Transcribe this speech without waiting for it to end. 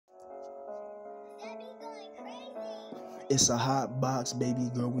It's a hot box, baby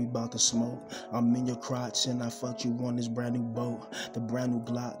girl, we bout to smoke. I'm in your crotch and I fucked you on this brand new boat. The brand new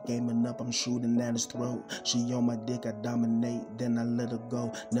Glock, gaming up, I'm shooting at his throat. She on my dick, I dominate, then I let her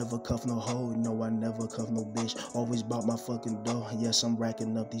go. Never cuff no hoe, no, I never cuff no bitch. Always bout my fucking dough, yes, I'm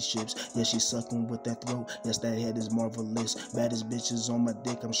racking up these chips. Yes, she sucking with that throat, yes, that head is marvelous. Baddest bitches on my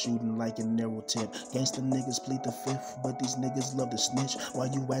dick, I'm shooting like a narrow tip. Gangsta niggas plead the fifth, but these niggas love to snitch. Why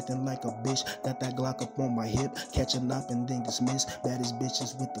you acting like a bitch? Got that Glock up on my hip, catching up and then dismiss. Baddest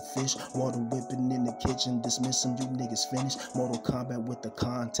bitches with the fish, water whipping in the kitchen. Dismiss them, you niggas finished. Mortal Kombat with the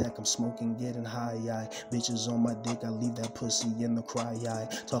contact, I'm smoking, getting high. Bitches on my dick, I leave that pussy in the cry.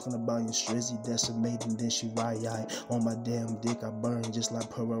 Talking about your strizzy, decimating, then she riot. On my damn dick, I burn just like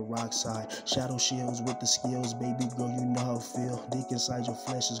peroxide. Shadow shields with the skills, baby girl, you know how I feel. Dick inside your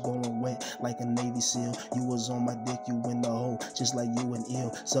flesh is going wet like a Navy SEAL. You was on my dick, you in the hole, just like you and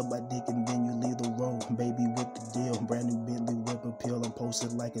ill. Suck my dick and then you leave the road, baby, with the deal. Brand new Bentley whip appeal, I'm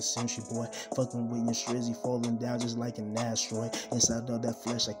posted like a century boy. Fucking with your strizzy, falling down just like an asteroid. Inside of that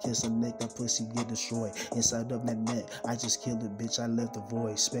flesh, I kiss her neck, that pussy get destroyed. Inside of that neck, I just killed it, bitch, I left the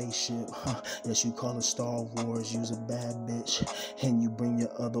void. Spaceship, yes, you call it Star Wars. Use a bad bitch, and you bring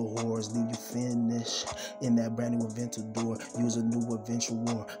your other whores. Leave you finished in that brand new Aventador. Use a new adventure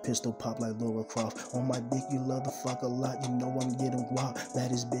war. Pistol pop like Laura Croft. On my dick, you love the fuck a lot. You know I'm getting wild.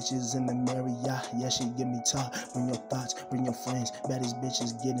 Baddest bitches in the Marriott. Yeah, she give me top. Bring your thoughts, bring your friends. Baddest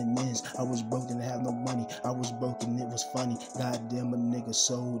bitches getting ins. I was broke, didn't have no money. I was broke and it was funny. Goddamn, a nigga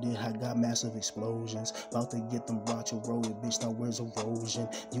sold it. I got massive explosions. About to get them brought your road, bitch. Now where's erosion?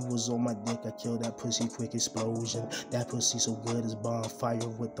 You was on my dick. I killed that pussy, quick explosion. That pussy so good as bonfire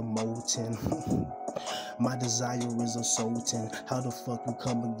with the molten. My desire is a sultan. How the fuck you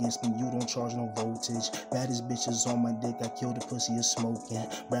come against me? You don't charge no voltage. Baddest bitches on my dick. I killed the pussy is smoking.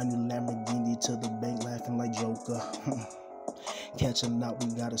 Brand new Lamborghini to the bank, laughing like Joker. Catch a knot,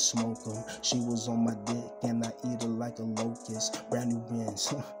 we gotta smoke 'em. She was on my dick and I eat her like a locust. Brand new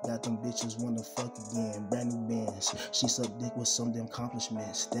Benz, got them bitches wanna fuck again. Brand new Benz, she sucked dick with some damn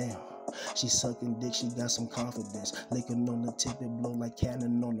accomplishments. Damn, she sucking dick, she got some confidence. Licking on the tip, it blow like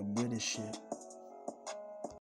cannon on the British ship.